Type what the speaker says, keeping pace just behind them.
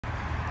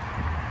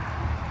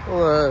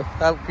Well, I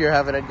hope you're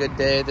having a good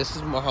day. This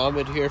is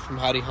Mohamed here from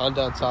Howdy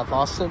Honda in South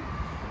Austin.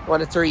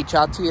 Wanted to reach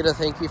out to you to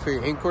thank you for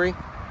your inquiry.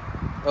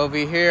 Over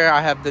here,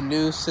 I have the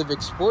new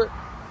Civic Sport.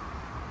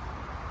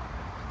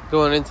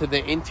 Going into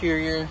the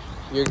interior,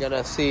 you're going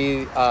to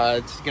see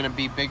it's going to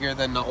be bigger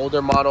than the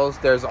older models.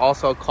 There's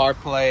also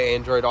CarPlay,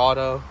 Android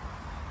Auto,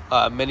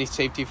 many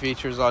safety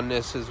features on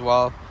this as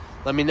well.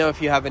 Let me know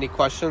if you have any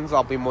questions.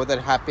 I'll be more than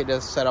happy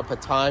to set up a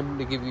time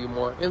to give you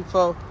more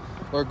info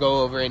or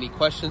go over any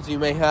questions you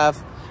may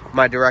have.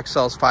 My direct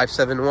cell is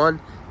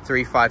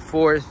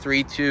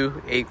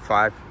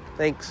 571-354-3285.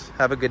 Thanks.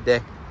 Have a good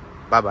day.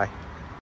 Bye-bye.